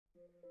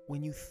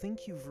When you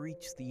think you've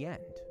reached the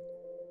end,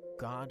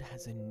 God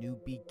has a new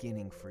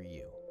beginning for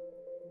you.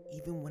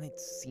 Even when it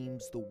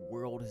seems the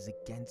world is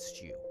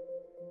against you,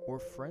 or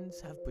friends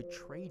have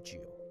betrayed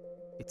you,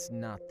 it's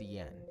not the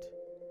end.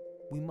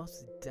 We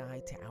must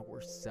die to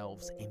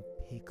ourselves and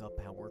pick up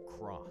our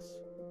cross.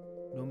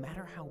 No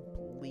matter how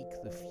bleak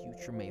the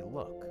future may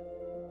look,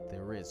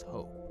 there is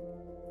hope.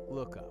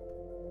 Look up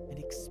and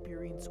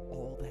experience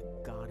all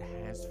that God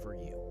has for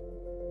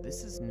you.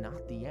 This is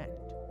not the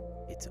end,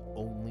 it's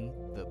only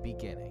the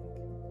beginning.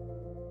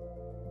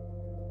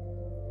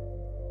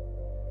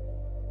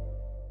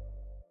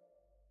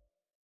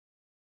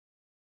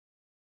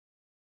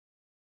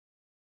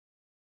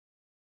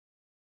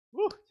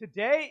 Woo,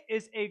 today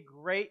is a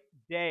great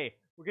day.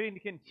 We're getting to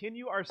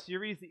continue our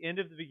series, The End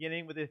of the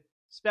Beginning, with a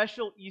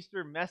special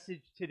Easter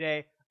message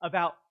today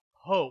about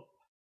hope.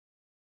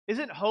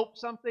 Isn't hope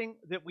something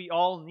that we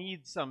all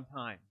need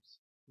sometimes,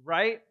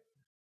 right?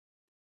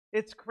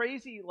 It's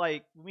crazy,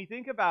 like, when we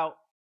think about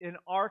in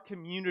our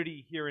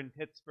community here in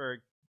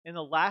Pittsburgh, in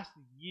the last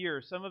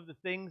year, some of the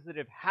things that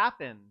have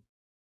happened,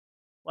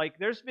 like,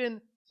 there's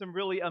been some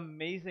really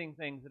amazing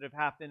things that have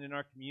happened in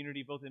our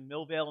community, both in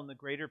Millvale and the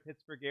greater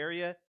Pittsburgh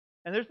area.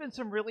 And there's been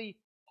some really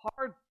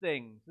hard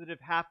things that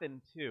have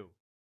happened too.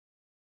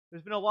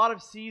 There's been a lot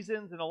of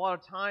seasons and a lot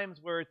of times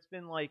where it's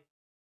been like,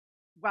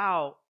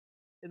 wow,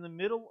 in the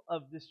middle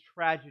of this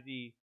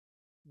tragedy,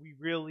 we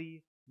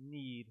really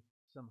need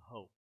some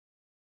hope.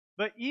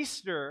 But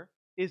Easter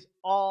is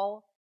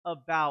all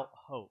about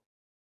hope.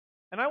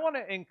 And I want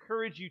to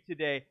encourage you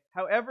today,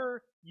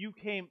 however you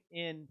came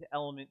into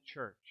Element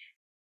Church,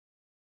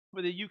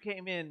 whether you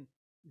came in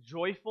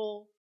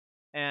joyful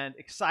and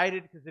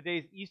excited because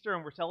today's Easter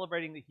and we're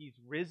celebrating that he's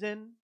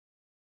risen,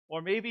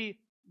 or maybe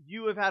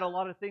you have had a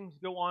lot of things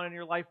go on in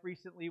your life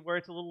recently where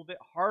it's a little bit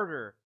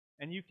harder,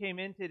 and you came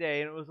in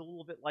today and it was a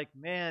little bit like,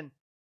 man,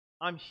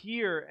 I'm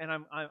here and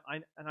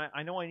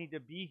I know I need to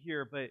be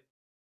here, but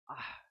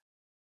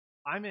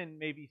I'm in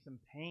maybe some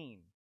pain,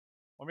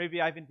 or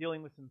maybe I've been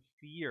dealing with some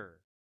fear,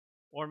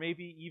 or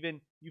maybe even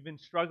you've been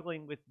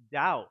struggling with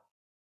doubt.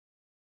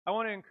 I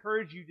want to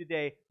encourage you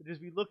today that as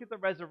we look at the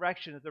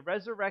resurrection, that the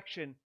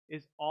resurrection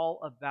is all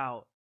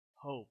about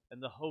hope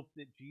and the hope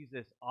that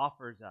Jesus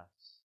offers us.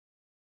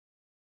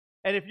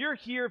 And if you're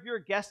here, if you're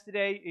a guest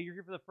today, you're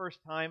here for the first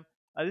time,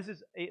 this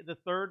is the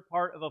third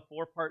part of a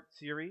four-part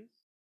series.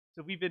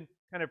 So we've been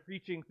kind of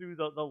preaching through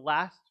the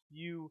last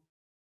few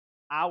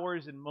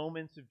hours and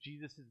moments of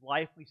Jesus'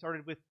 life. We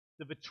started with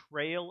the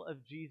betrayal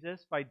of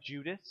Jesus by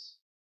Judas,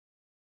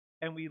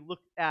 and we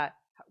looked at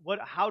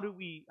how do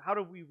we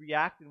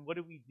react and what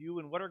do we do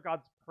and what are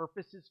God's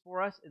purposes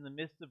for us in the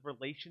midst of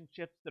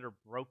relationships that are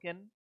broken.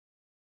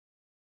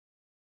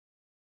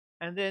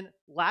 And then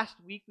last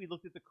week we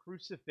looked at the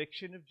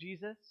crucifixion of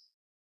Jesus,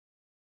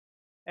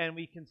 and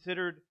we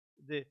considered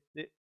the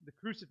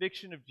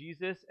crucifixion of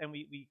Jesus, and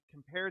we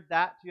compared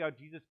that to how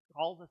Jesus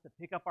calls us to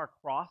pick up our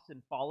cross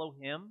and follow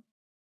him.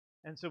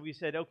 And so we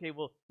said, okay,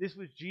 well, this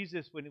was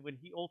Jesus when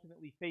he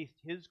ultimately faced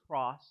his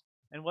cross.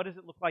 And what does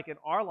it look like in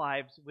our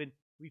lives when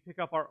we pick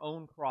up our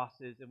own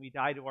crosses and we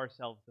die to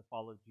ourselves to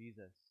follow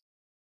Jesus?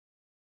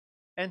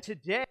 And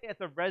today at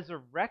the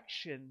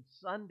Resurrection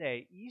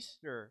Sunday,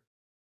 Easter,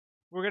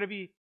 we're going to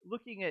be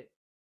looking at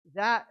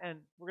that, and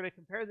we're going to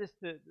compare this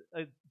to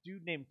a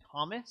dude named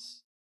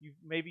Thomas.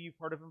 Maybe you've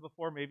heard of him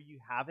before, maybe you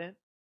haven't.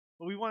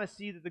 But we want to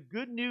see that the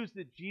good news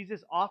that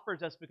Jesus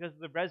offers us because of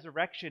the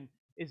resurrection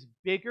is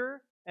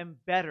bigger and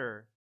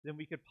better than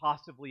we could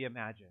possibly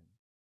imagine.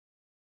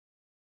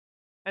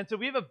 And so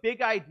we have a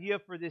big idea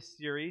for this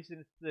series, and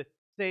it's the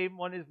same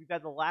one as we've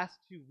had the last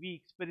 2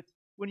 weeks, but it's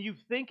when you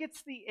think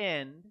it's the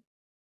end,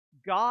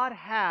 God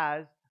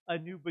has a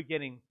new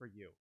beginning for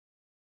you.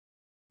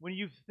 When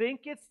you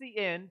think it's the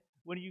end,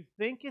 when you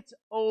think it's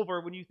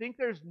over, when you think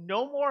there's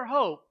no more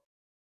hope,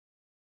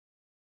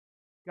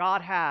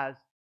 God has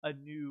a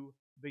new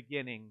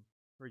beginning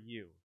for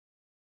you.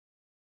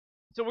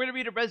 So we're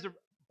going to read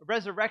a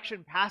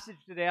resurrection passage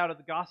today out of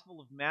the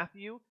Gospel of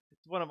Matthew.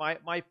 It's one of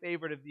my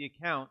favorite of the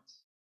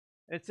accounts.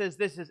 And it says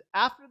this is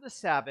after the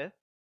Sabbath,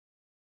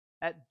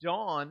 at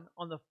dawn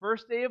on the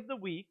first day of the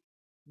week,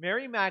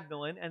 Mary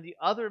Magdalene and the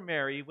other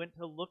Mary went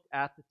to look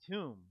at the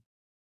tomb.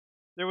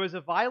 There was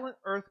a violent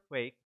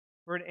earthquake,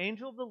 for an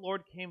angel of the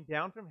Lord came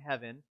down from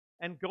heaven,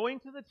 and going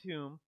to the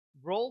tomb,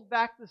 rolled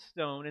back the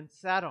stone and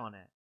sat on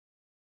it.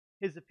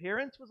 His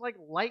appearance was like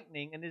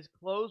lightning, and his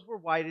clothes were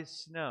white as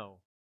snow.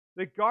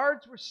 The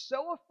guards were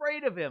so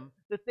afraid of him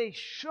that they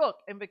shook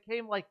and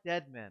became like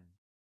dead men.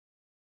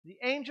 The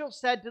angel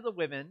said to the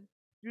women,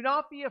 "Do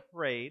not be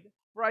afraid,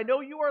 for I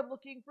know you are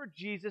looking for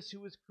Jesus who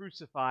was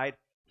crucified.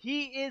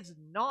 He is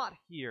not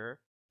here.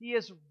 He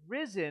has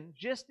risen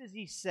just as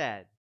he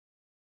said.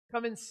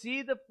 Come and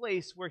see the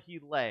place where he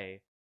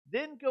lay.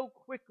 Then go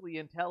quickly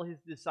and tell his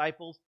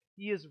disciples,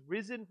 he is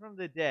risen from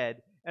the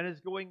dead and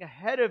is going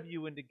ahead of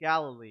you into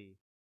Galilee.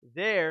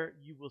 There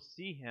you will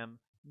see him.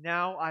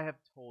 Now I have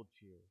told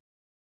you."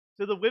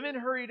 So the women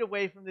hurried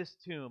away from this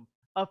tomb,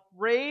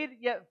 afraid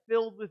yet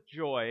filled with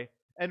joy,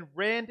 and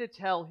ran to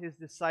tell his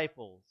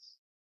disciples.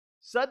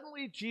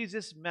 Suddenly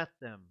Jesus met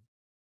them.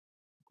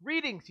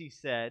 "Greetings," he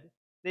said.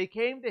 They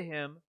came to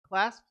him,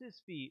 clasped his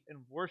feet,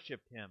 and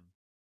worshipped him.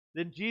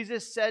 Then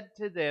Jesus said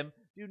to them,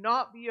 "Do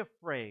not be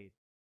afraid.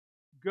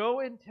 Go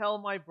and tell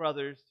my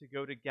brothers to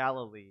go to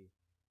Galilee.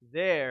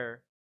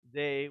 There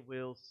they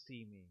will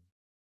see me."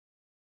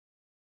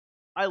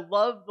 I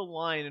love the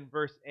line in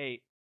verse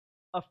 8,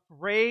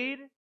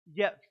 afraid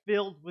yet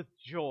filled with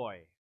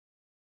joy.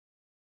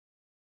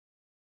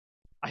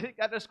 I think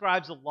that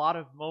describes a lot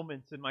of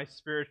moments in my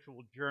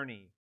spiritual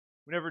journey.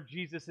 Whenever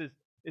Jesus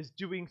is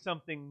doing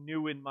something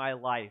new in my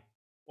life,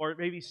 or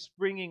maybe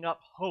springing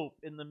up hope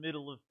in the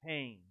middle of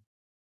pain,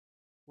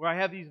 where I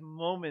have these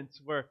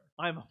moments where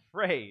I'm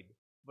afraid,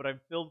 but I'm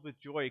filled with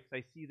joy because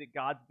I see that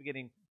God's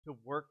beginning to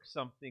work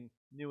something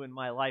new in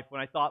my life. When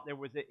I thought there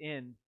was an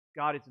end,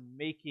 God is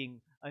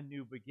making a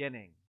new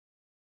beginning.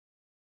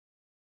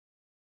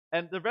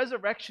 And the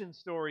resurrection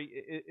story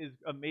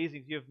is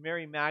amazing. You have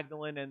Mary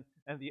Magdalene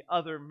and the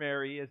other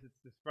Mary, as it's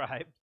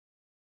described.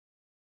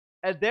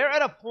 And they're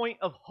at a point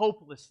of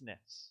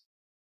hopelessness.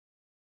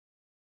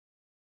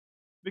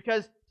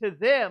 Because to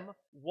them,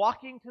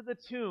 walking to the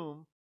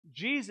tomb,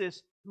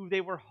 Jesus, who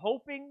they were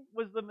hoping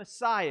was the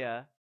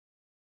Messiah,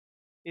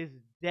 is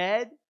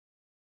dead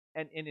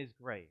and in his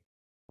grave.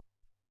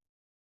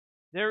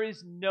 There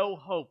is no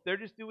hope. They're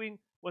just doing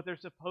what they're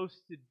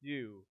supposed to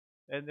do.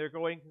 And they're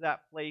going to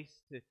that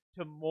place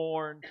to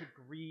mourn, to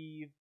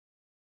grieve.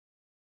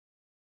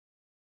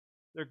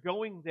 They're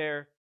going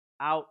there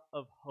out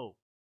of hope.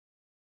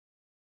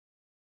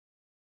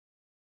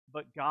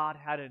 But God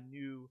had a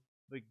new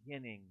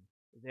beginning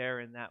there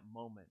in that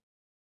moment.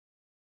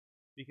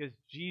 Because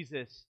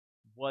Jesus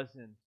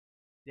wasn't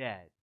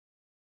dead.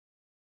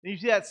 And you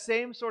see that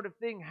same sort of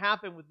thing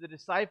happen with the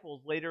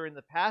disciples later in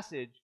the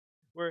passage,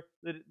 where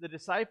the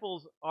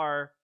disciples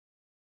are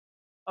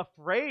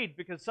afraid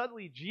because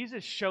suddenly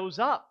Jesus shows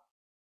up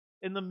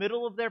in the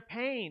middle of their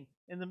pain,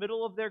 in the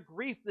middle of their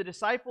grief. The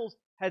disciples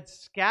had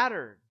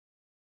scattered.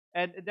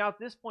 And now at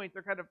this point,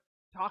 they're kind of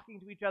talking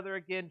to each other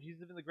again.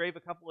 Jesus is in the grave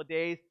a couple of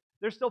days.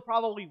 They're still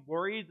probably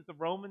worried that the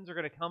Romans are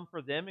going to come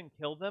for them and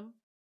kill them.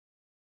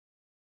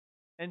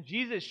 And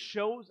Jesus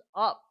shows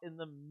up in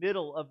the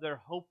middle of their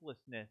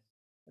hopelessness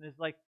and is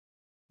like,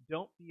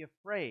 "Don't be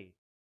afraid."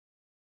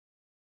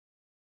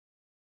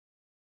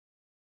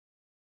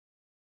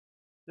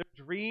 Their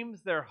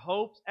dreams, their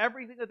hopes,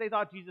 everything that they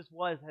thought Jesus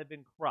was had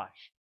been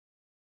crushed.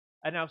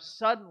 And now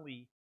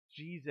suddenly,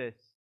 Jesus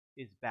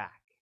is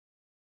back.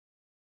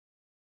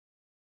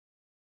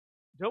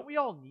 Don't we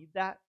all need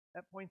that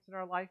at points in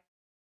our life?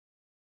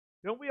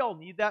 Don't we all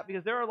need that?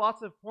 Because there are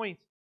lots of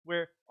points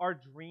where our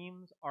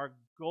dreams, our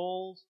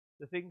goals,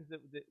 the things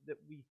that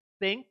we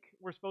think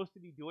we're supposed to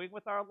be doing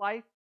with our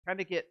life kind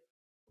of get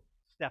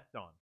stepped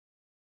on.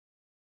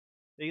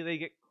 They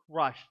get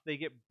crushed. They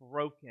get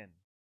broken.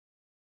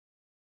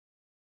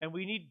 And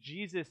we need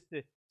Jesus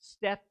to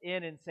step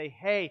in and say,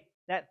 "Hey,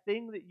 that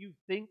thing that you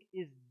think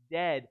is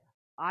dead,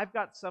 I've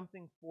got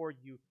something for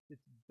you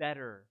that's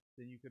better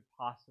than you could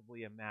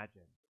possibly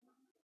imagine."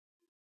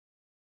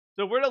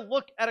 So we're going to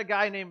look at a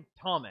guy named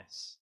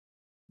Thomas.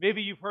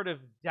 Maybe you've heard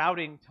of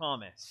Doubting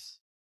Thomas,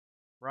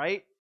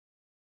 right?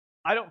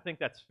 I don't think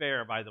that's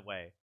fair, by the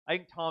way. I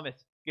think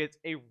Thomas gets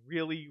a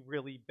really,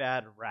 really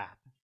bad rap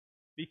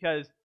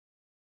because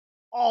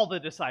all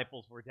the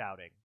disciples were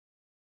doubting.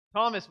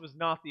 Thomas was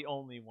not the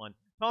only one.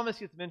 Thomas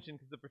gets mentioned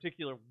because of the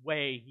particular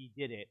way he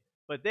did it,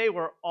 but they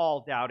were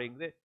all doubting.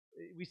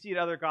 We see in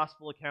other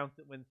gospel accounts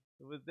that when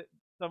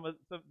some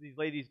of these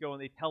ladies go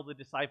and they tell the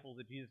disciples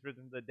that Jesus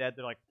risen from the dead,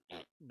 they're like,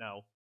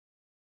 "No."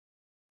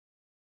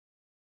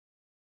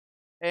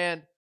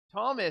 And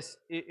Thomas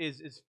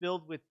is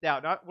filled with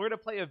doubt. Now, we're going to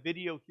play a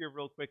video here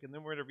real quick, and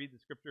then we're going to read the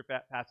scripture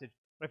passage.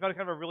 But I found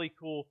kind of a really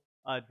cool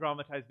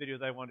dramatized video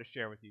that I wanted to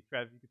share with you.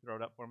 Travis, you can throw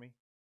it up for me.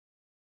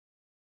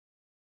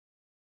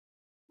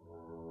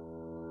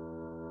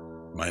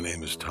 My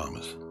name is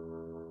Thomas,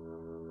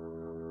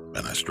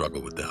 and I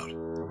struggle with doubt.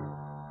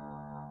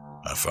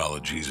 I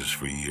followed Jesus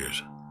for years.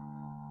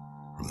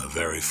 From the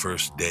very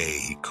first day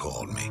he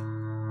called me,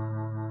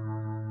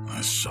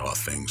 I saw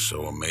things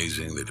so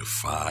amazing they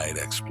defied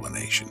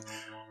explanation.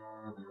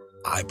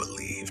 I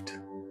believed.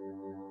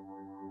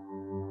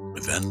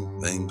 But then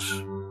things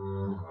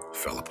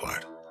fell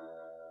apart.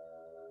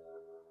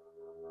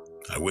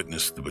 I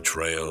witnessed the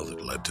betrayal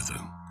that led to the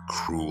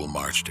cruel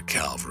march to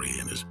Calvary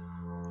and his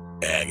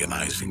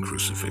agonizing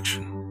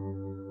crucifixion.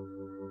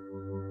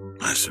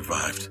 I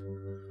survived,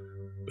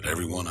 but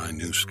everyone I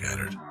knew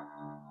scattered.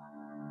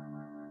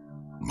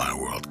 My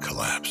world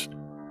collapsed.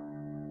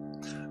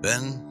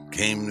 Then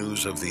came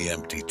news of the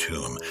empty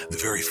tomb, the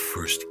very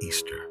first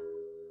Easter.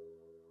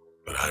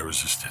 But I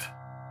resisted.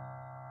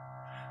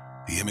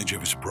 The image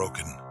of his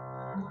broken,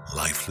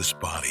 lifeless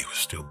body was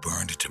still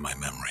burned into my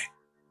memory.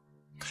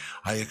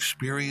 I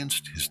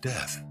experienced his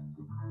death.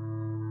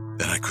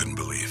 Then I couldn't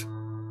believe.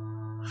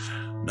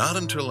 Not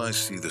until I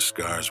see the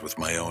scars with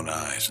my own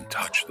eyes and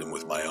touch them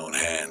with my own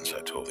hands,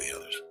 I told the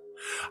others.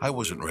 I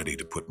wasn't ready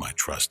to put my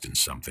trust in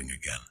something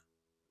again.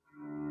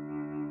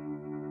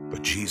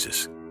 But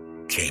Jesus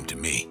came to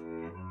me.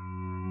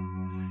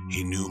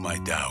 He knew my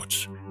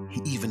doubts.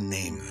 He even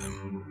named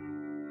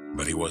them.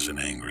 But he wasn't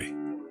angry.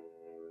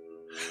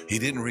 He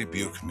didn't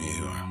rebuke me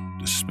or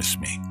dismiss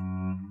me.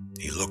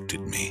 He looked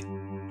at me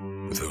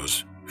with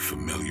those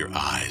familiar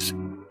eyes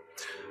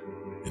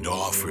and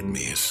offered me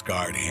his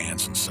scarred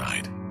hands and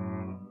side.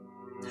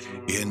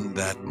 In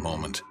that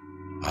moment,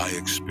 I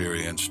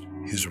experienced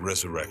his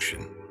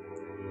resurrection,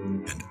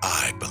 and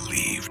I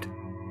believed.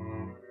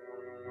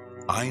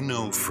 I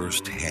know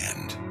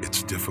firsthand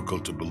it's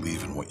difficult to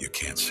believe in what you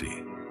can't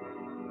see.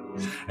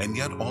 And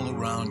yet all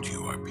around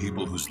you are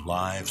people whose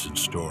lives and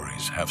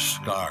stories have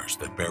scars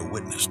that bear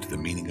witness to the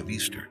meaning of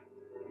Easter.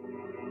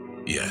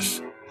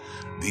 Yes,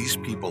 these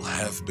people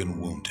have been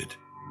wounded,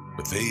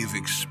 but they've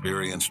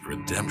experienced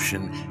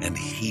redemption and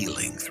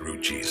healing through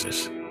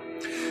Jesus.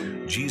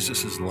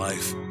 Jesus'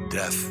 life,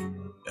 death,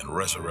 and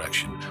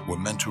resurrection were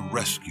meant to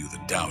rescue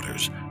the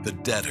doubters, the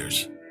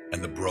debtors,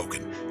 and the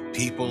broken,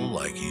 people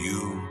like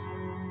you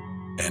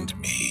and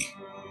me.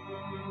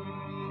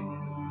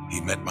 He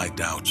met my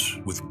doubts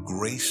with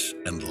grace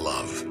and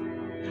love,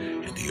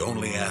 and he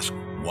only asked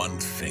one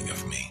thing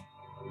of me: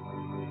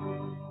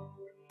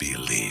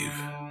 believe.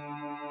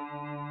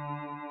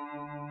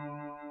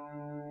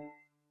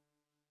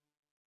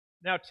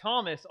 Now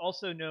Thomas,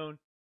 also known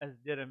as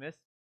Didymus,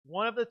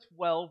 one of the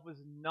 12,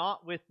 was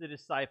not with the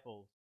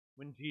disciples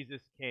when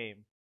Jesus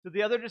came. So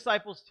the other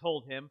disciples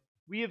told him,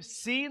 "We have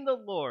seen the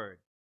Lord."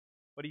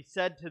 But he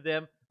said to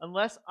them,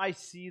 "Unless I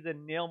see the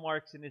nail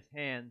marks in his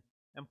hands,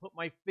 and put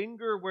my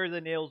finger where the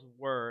nails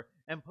were,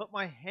 and put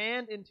my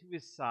hand into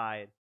his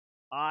side,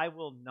 I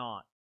will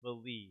not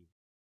believe."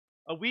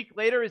 A week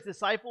later, his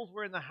disciples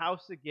were in the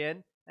house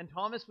again, and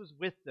Thomas was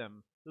with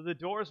them. Though the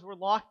doors were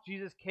locked,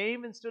 Jesus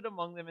came and stood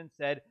among them and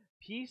said,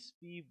 "Peace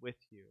be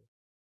with you."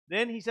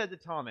 Then he said to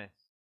Thomas,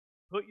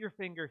 "Put your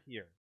finger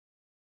here.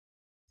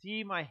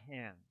 See my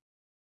hand.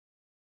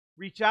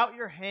 Reach out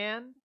your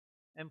hand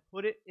and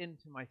put it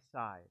into my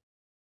side.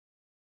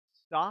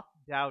 Stop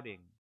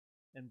doubting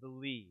and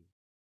believe."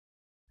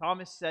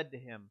 Thomas said to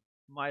him,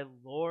 "My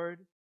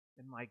Lord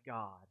and my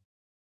God."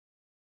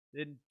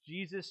 Then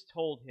Jesus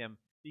told him,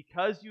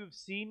 "Because you have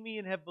seen me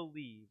and have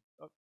believed."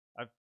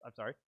 I'm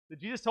sorry. Then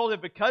Jesus told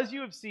him, "Because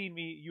you have seen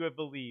me, you have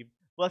believed.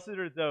 Blessed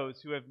are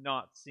those who have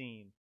not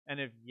seen and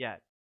have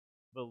yet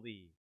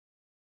believed."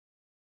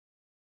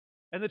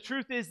 And the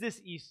truth is, this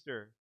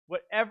Easter,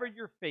 whatever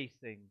you're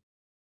facing,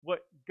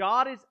 what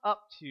God is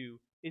up to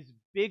is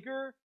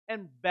bigger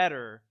and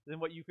better than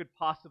what you could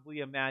possibly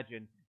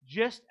imagine,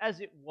 just as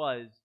it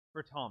was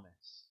for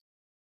Thomas.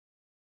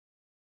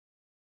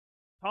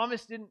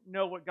 Thomas didn't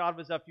know what God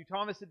was up to.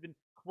 Thomas had been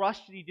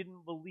crushed and he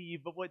didn't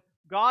believe. But what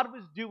God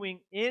was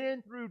doing in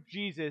and through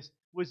Jesus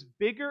was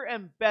bigger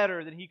and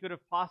better than he could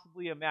have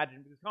possibly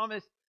imagined. Because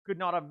Thomas could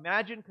not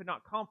imagine, could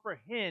not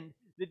comprehend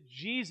that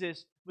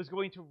Jesus was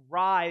going to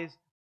rise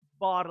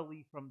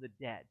bodily from the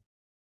dead.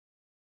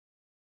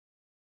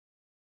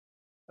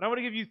 And I want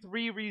to give you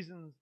 3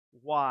 reasons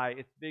why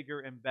it's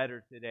bigger and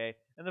better today.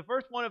 And the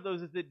first one of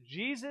those is that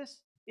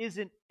Jesus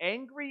isn't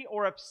angry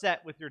or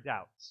upset with your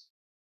doubts.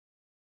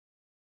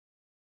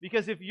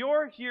 Because if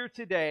you're here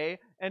today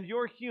and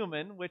you're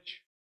human,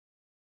 which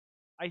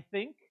I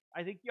think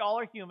y'all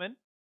are human,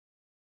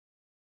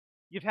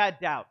 you've had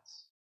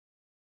doubts.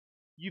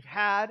 You've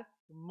had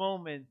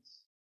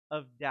moments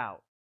of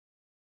doubt.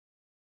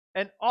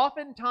 And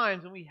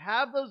oftentimes when we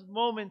have those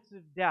moments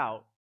of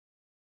doubt,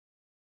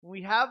 when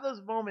we have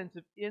those moments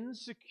of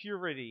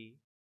insecurity,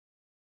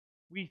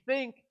 we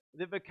think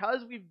that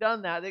because we've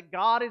done that, that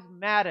God is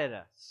mad at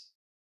us.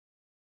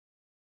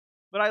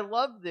 But I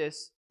love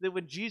this, that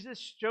when Jesus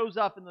shows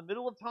up in the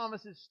middle of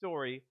Thomas's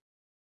story,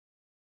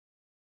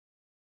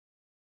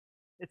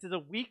 it says a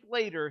week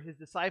later, his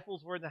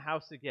disciples were in the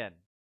house again,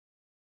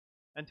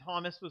 and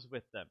Thomas was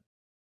with them.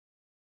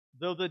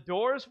 Though the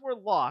doors were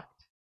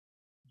locked,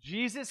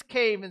 Jesus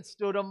came and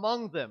stood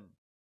among them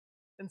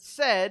and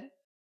said,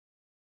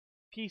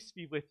 "Peace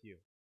be with you."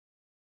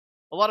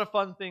 A lot of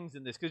fun things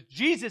in this, because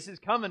Jesus is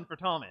coming for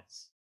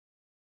Thomas.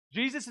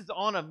 Jesus is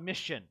on a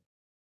mission,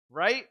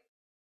 right?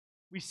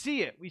 We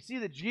see it. We see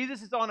that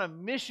Jesus is on a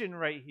mission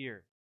right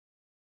here.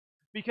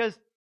 Because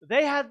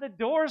they had the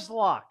doors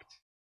locked.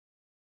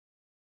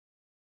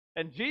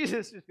 And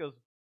Jesus just goes,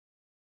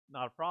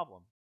 "Not a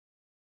problem.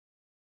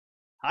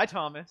 Hi,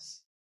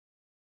 Thomas.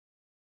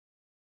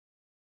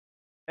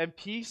 And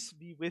peace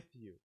be with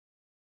you."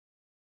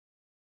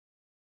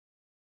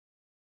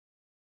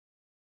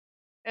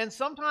 And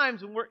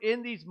sometimes when we're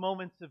in these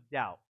moments of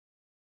doubt,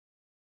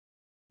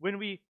 when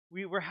we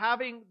were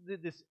having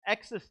this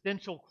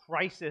existential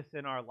crisis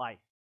in our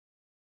life,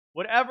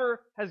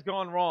 whatever has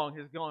gone wrong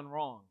has gone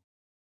wrong.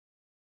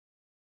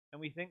 And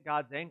we think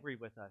God's angry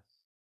with us.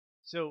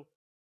 So,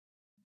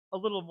 a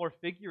little more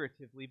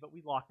figuratively, but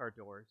we lock our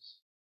doors.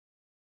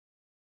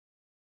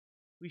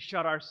 We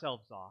shut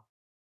ourselves off.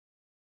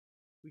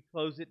 We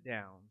close it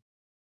down.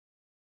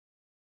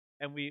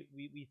 And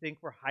we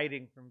think we're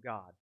hiding from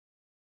God.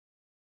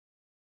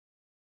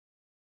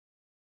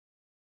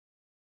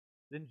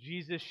 Then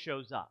Jesus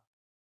shows up.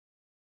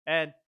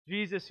 And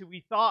Jesus, who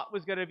we thought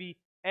was going to be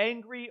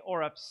angry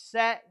or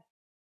upset,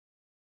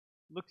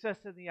 looks us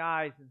in the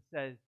eyes and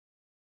says,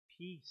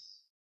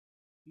 "Peace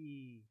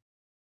be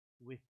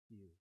with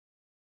you."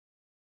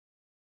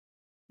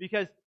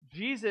 Because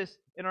Jesus,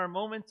 in our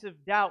moments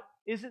of doubt,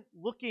 isn't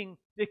looking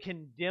to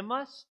condemn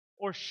us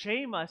or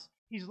shame us.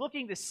 He's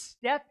looking to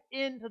step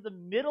into the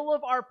middle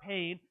of our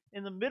pain,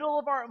 in the middle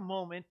of our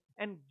moment,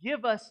 and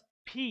give us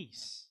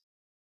peace.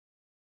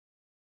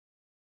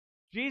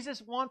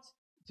 Jesus wants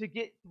to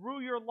get through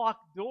your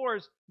locked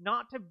doors,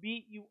 not to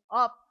beat you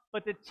up,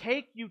 but to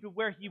take you to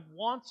where He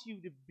wants you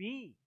to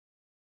be.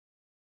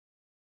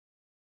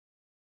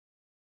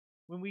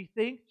 When we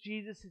think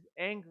Jesus is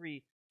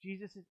angry,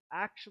 Jesus is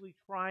actually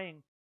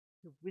trying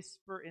to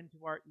whisper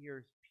into our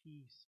ears,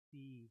 "Peace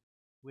be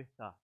with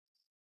us."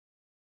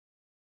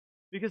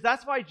 Because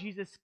that's why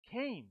Jesus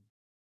came.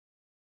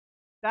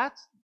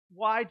 That's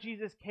why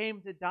Jesus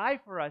came to die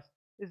for us,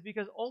 is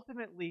because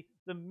ultimately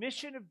the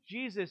mission of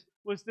Jesus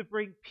was to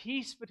bring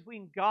peace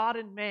between God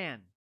and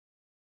man,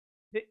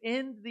 to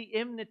end the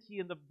enmity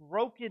and the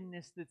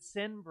brokenness that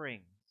sin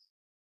brings.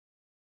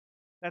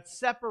 That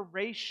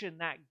separation,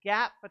 that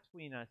gap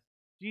between us.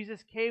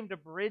 Jesus came to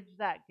bridge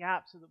that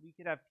gap so that we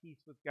could have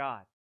peace with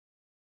God.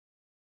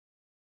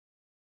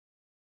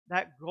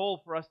 That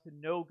goal for us to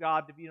know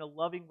God, to be in a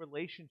loving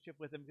relationship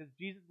with Him, because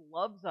Jesus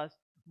loves us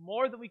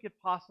more than we could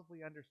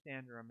possibly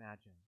understand or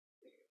imagine.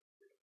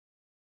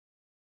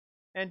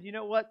 And you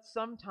know what?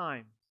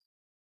 Sometimes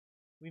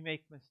we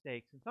make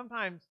mistakes. And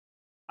sometimes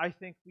I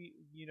think we,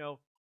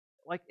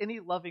 like any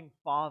loving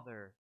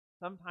father,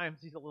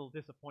 sometimes he's a little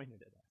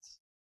disappointed in us,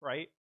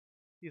 right?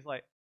 He's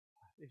like,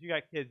 if you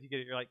got kids, you get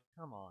it, you're like,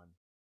 come on.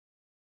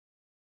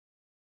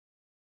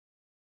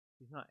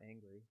 He's not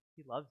angry.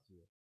 He loves you.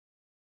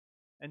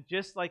 And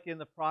just like in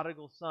the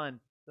prodigal son,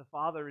 the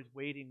Father is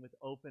waiting with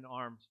open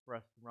arms for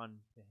us to run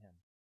to Him.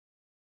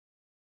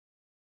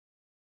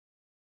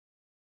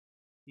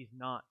 He's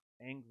not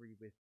angry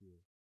with you.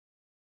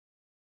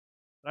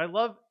 But I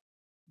love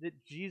that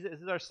Jesus,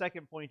 this is our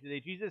second point today,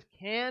 Jesus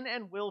can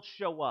and will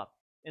show up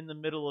in the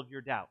middle of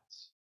your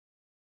doubts.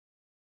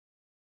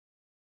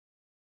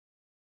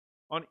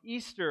 On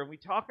Easter, when we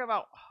talk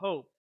about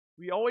hope,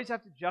 we always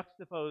have to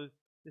juxtapose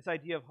this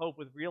idea of hope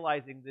with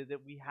realizing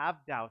that we have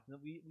doubts, and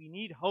that we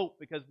need hope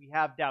because we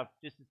have doubts,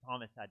 just as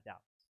Thomas had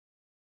doubts.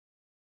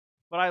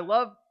 But I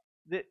love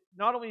that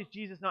not only is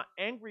Jesus not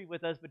angry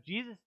with us, but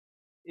Jesus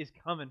is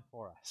coming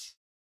for us.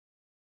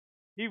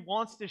 He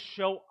wants to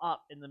show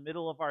up in the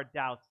middle of our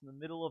doubts, in the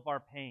middle of our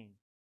pain.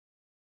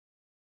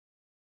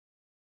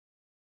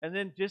 And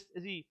then just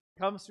as He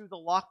comes through the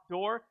locked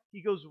door,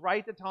 He goes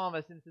right to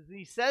Thomas and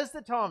He says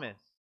to Thomas,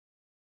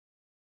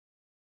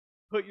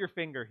 "Put your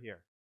finger here.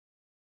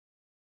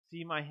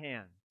 See my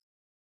hands.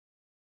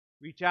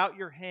 Reach out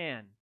your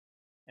hand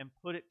and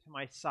put it to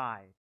my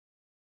side.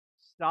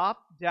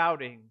 Stop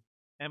doubting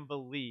and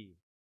believe."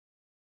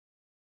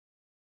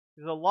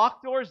 Because the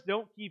locked doors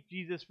don't keep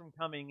Jesus from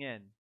coming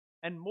in.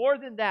 And more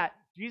than that,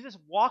 Jesus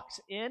walks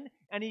in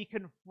and He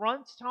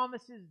confronts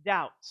Thomas's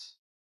doubts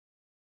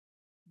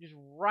just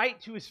right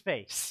to his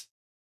face.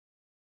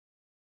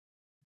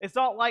 It's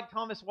not like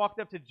Thomas walked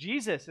up to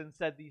Jesus and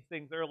said these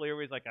things earlier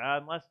where he's like,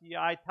 unless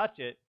I touch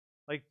it.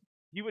 Like,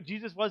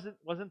 Jesus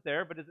wasn't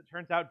there, but as it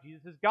turns out,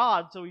 Jesus is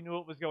God, so He knew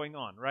what was going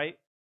on, right?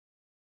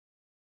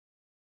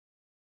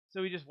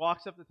 So He just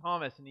walks up to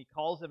Thomas and He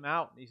calls him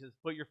out and He says,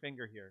 "Put your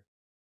finger here.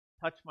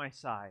 Touch my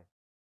side."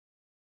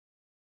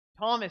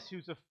 Thomas,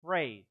 who's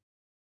afraid,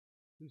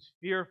 who's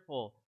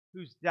fearful,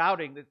 who's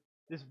doubting that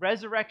this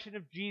resurrection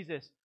of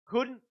Jesus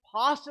couldn't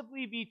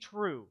possibly be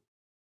true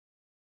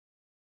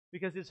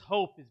because his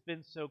hope has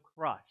been so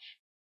crushed,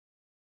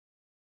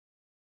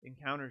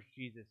 encounters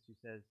Jesus, who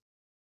says,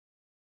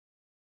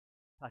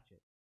 "Touch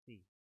it.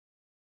 See.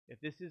 If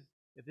this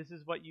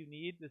is what you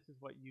need, this is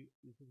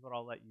what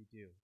I'll let you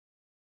do."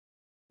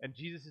 And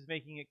Jesus is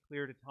making it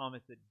clear to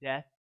Thomas that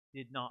death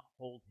did not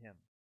hold Him.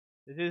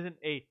 This isn't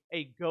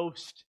a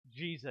ghost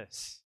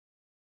Jesus,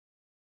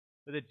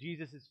 but that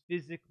Jesus is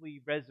physically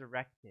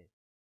resurrected,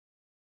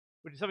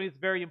 which is something that's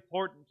very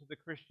important to the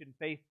Christian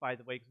faith, by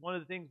the way, because one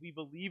of the things we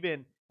believe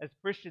in as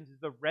Christians is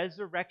the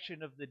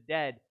resurrection of the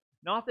dead.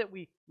 Not that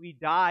we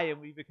die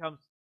and we become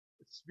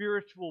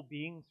spiritual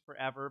beings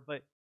forever,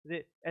 but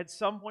that at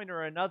some point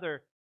or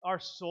another, our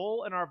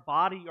soul and our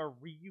body are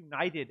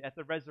reunited at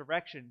the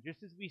resurrection,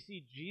 just as we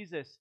see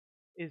Jesus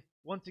is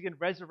once again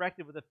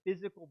resurrected with a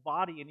physical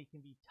body and He can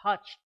be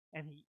touched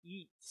and He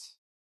eats.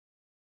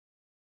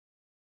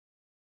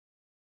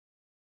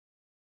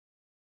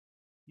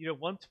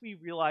 Once we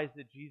realize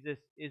that Jesus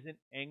isn't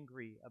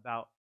angry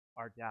about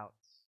our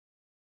doubts,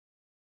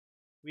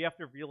 we have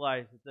to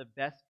realize that the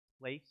best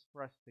place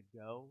for us to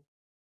go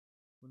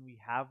when we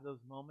have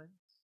those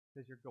moments,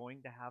 because you're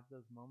going to have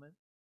those moments,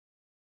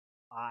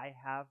 I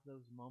have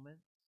those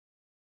moments,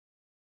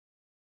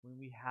 when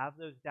we have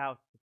those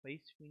doubts, the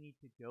place we need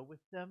to go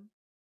with them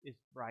is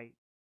right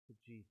to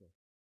Jesus.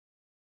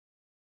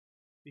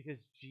 Because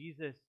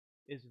Jesus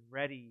is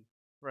ready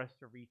for us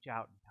to reach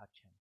out and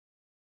touch Him.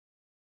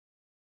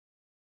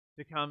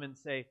 to come and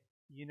say,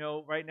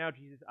 right now,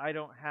 Jesus, I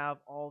don't have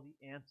all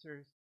the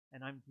answers,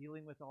 and I'm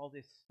dealing with all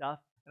this stuff,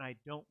 and I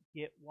don't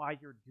get why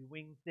you're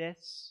doing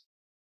this,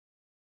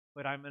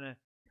 but I'm going to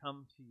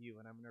come to you,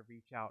 and I'm going to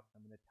reach out,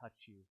 I'm going to touch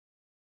you,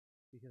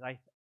 because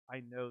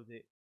I know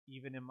that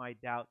even in my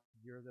doubt,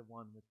 you're the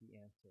one with the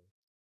answer.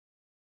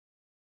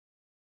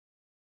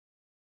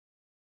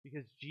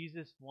 Because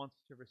Jesus wants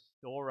to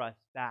restore us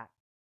back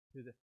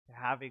to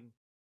having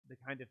the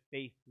kind of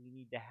faith we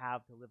need to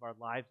have to live our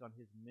lives on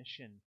his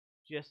mission,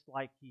 just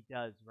like he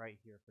does right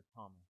here for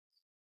Thomas.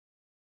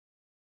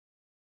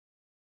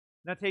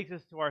 And that takes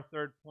us to our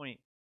third point,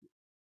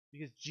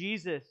 because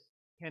Jesus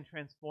can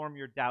transform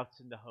your doubts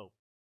into hope.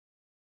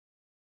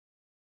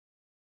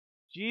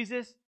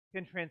 Jesus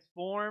can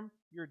transform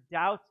your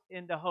doubts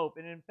into hope.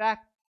 And in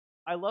fact,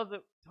 I love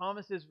that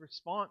Thomas's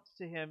response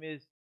to him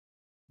is,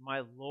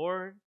 my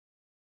Lord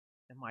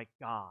and my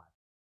God.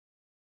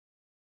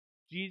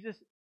 Jesus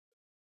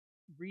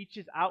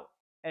reaches out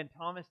and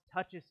Thomas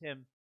touches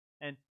him,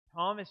 and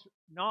Thomas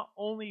not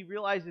only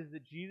realizes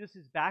that Jesus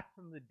is back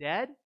from the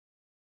dead,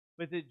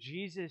 but that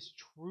Jesus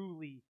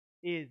truly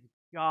is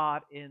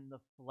God in the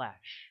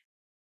flesh.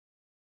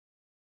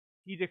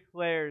 He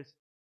declares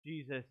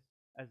Jesus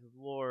as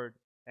Lord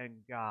and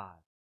God.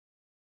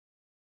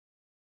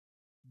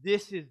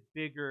 This is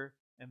bigger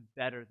and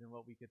better than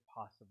what we could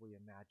possibly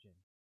imagine.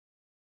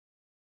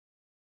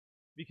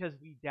 Because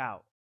we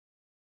doubt.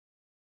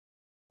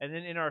 And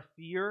then in our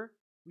fear,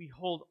 we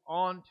hold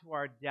on to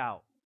our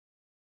doubt.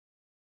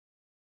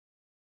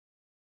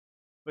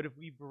 But if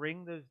we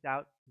bring those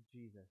doubts to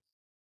Jesus,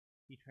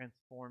 he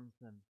transforms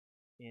them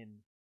into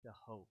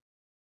hope.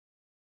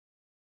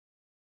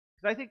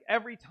 Because I think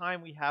every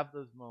time we have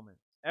those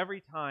moments,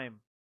 every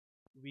time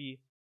we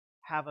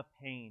have a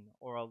pain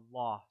or a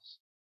loss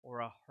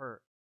or a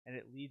hurt, and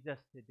it leads us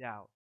to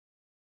doubt,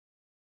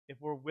 if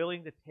we're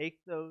willing to take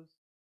those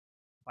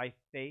by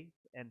faith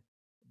and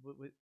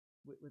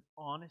with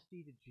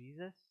honesty to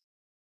Jesus,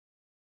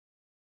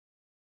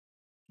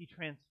 he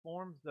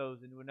transforms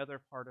those into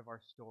another part of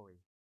our story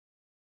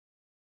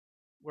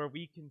where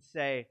we can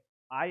say,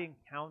 I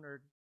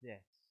encountered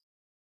this.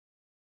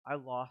 I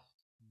lost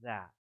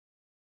that.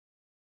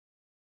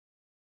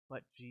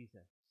 But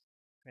Jesus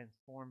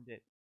transformed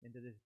it into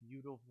this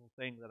beautiful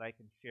thing that I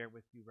can share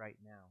with you right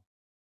now,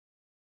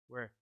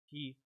 where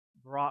he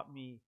brought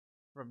me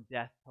from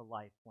death to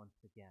life once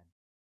again.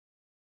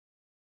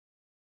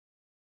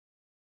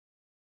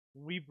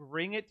 When we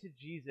bring it to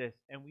Jesus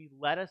and we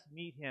let us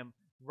meet him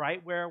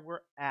right where we're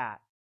at,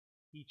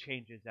 he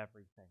changes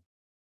everything.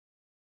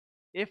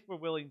 If we're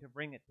willing to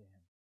bring it to him.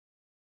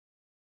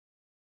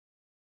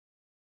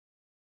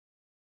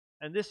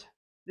 And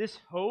this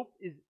hope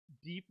is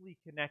deeply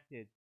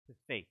connected to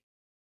faith,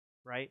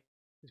 right?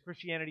 Because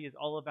Christianity is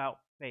all about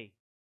faith.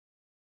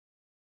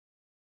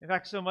 In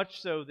fact, so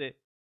much so that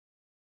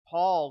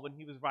Paul, when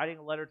he was writing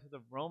a letter to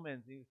the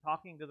Romans, he was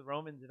talking to the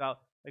Romans about,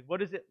 what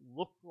does it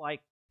look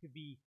like to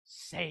be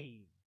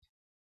saved?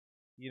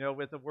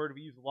 With the word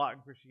we use a lot in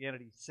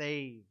Christianity,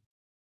 saved.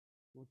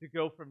 To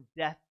go from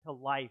death to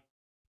life.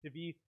 To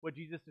be what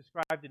Jesus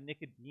described to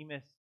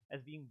Nicodemus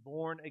as being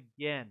born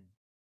again.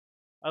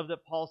 Of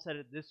that, Paul said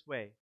it this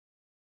way: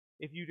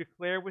 if you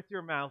declare with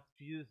your mouth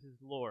Jesus is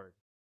Lord,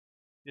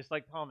 just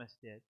like Thomas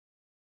did,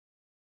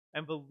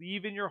 and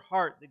believe in your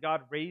heart that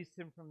God raised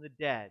him from the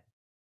dead,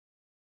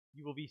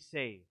 you will be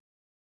saved.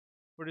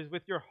 For it is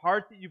with your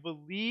heart that you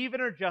believe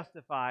and are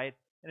justified,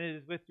 and it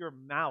is with your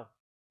mouth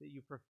that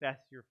you profess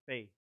your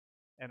faith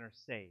and are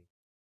saved.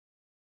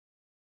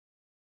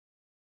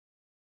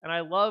 And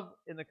I love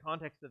in the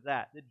context of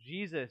that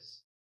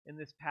Jesus, in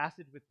this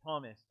passage with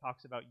Thomas,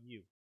 talks about you.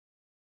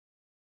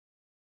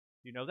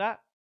 Do you know that?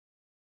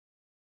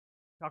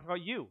 He talked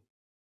about you.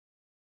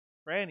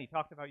 Fran, he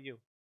talked about you.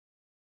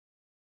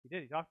 He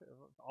did. He talked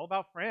all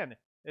about Fran.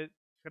 It's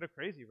kind of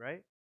crazy,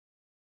 right?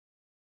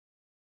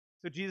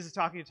 So Jesus is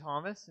talking to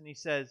Thomas, and he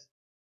says,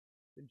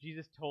 and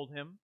Jesus told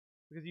him,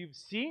 because you've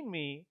seen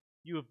me,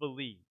 you have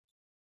believed.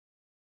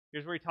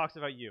 Here's where he talks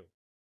about you.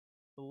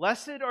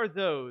 Blessed are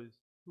those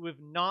who have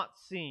not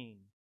seen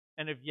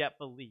and have yet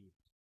believed.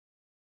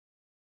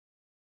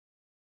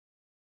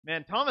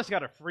 Man, Thomas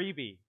got a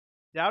freebie.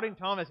 Doubting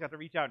Thomas got to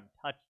reach out and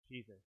touch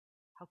Jesus.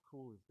 How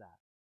cool is that?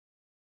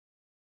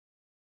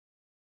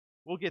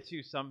 We'll get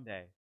to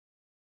someday.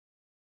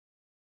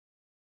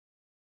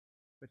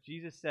 But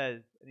Jesus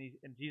says,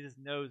 and Jesus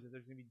knows that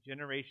there's going to be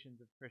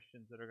generations of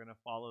Christians that are going to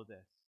follow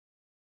this.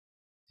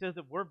 He says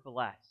that we're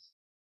blessed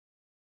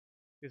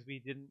because we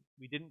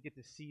didn't get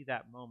to see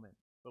that moment,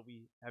 but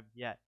we have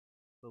yet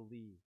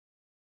believed.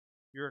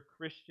 You're a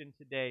Christian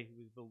today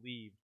who has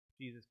believed.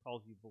 Jesus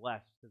calls you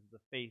blessed because of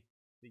the faith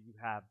that you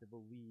have to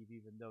believe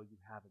even though you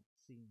haven't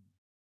seen.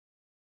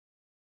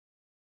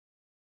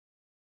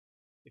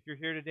 If you're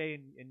here today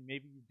and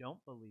maybe you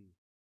don't believe,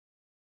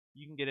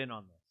 you can get in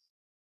on this.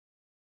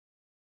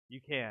 You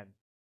can.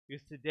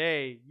 Because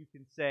today you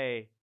can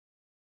say,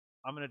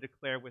 I'm going to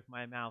declare with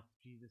my mouth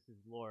Jesus is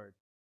Lord.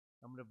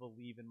 I'm going to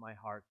believe in my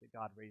heart that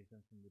God raised him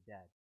from the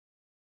dead.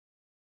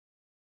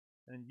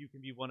 And you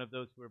can be one of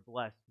those who are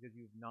blessed because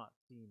you have not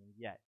seen and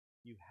yet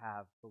you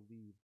have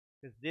believed.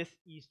 Because this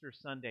Easter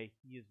Sunday,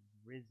 he is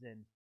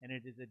risen, and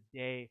it is a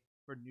day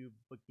for new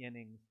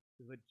beginnings.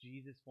 Because what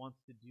Jesus wants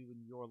to do in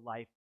your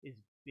life is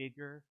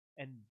bigger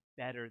and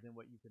better than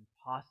what you can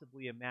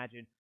possibly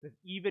imagine. Because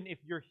even if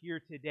you're here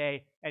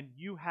today and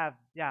you have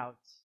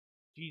doubts,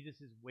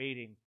 Jesus is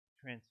waiting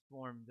to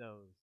transform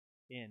those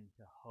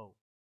into hope.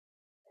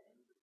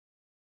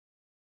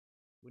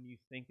 When you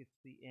think it's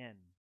the end,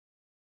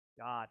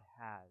 God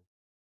has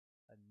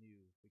a new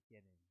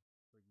beginning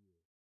for you.